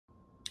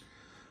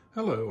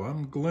Hello,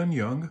 I'm Glenn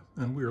Young,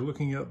 and we are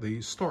looking at the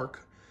Starke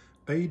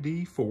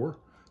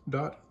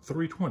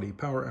AD4.320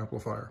 power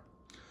amplifier.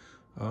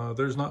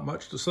 There's not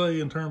much to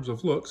say in terms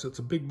of looks. It's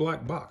a big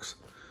black box,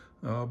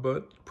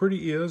 but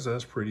pretty is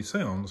as pretty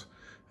sounds,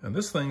 and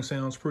this thing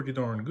sounds pretty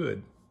darn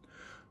good.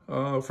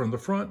 From the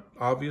front,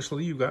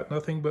 obviously, you've got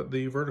nothing but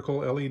the vertical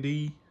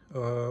LED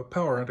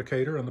power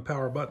indicator and the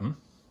power button.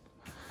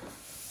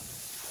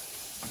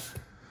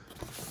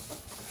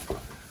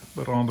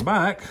 But on the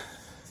back,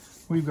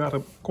 we've got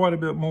quite a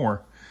bit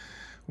more.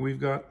 We've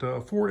got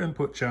 4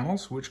 input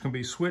channels, which can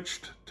be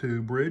switched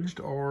to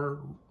bridged or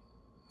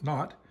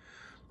not.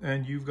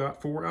 And you've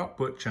got 4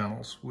 output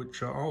channels,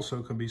 which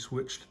also can be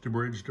switched to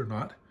bridged or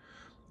not.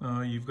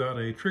 You've got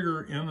a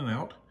trigger in and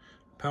out,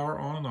 power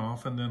on and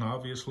off, and then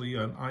obviously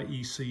an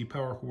IEC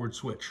power cord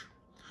switch.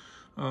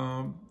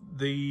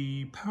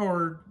 The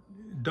power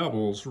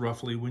doubles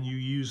roughly when you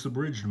use the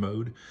bridged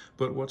mode,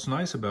 but what's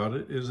nice about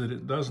it is that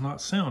it does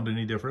not sound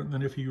any different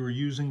than if you were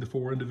using the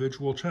 4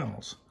 individual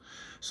channels.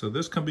 So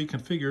this can be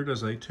configured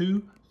as a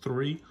 2,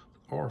 3,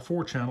 or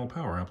 4 channel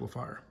power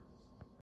amplifier.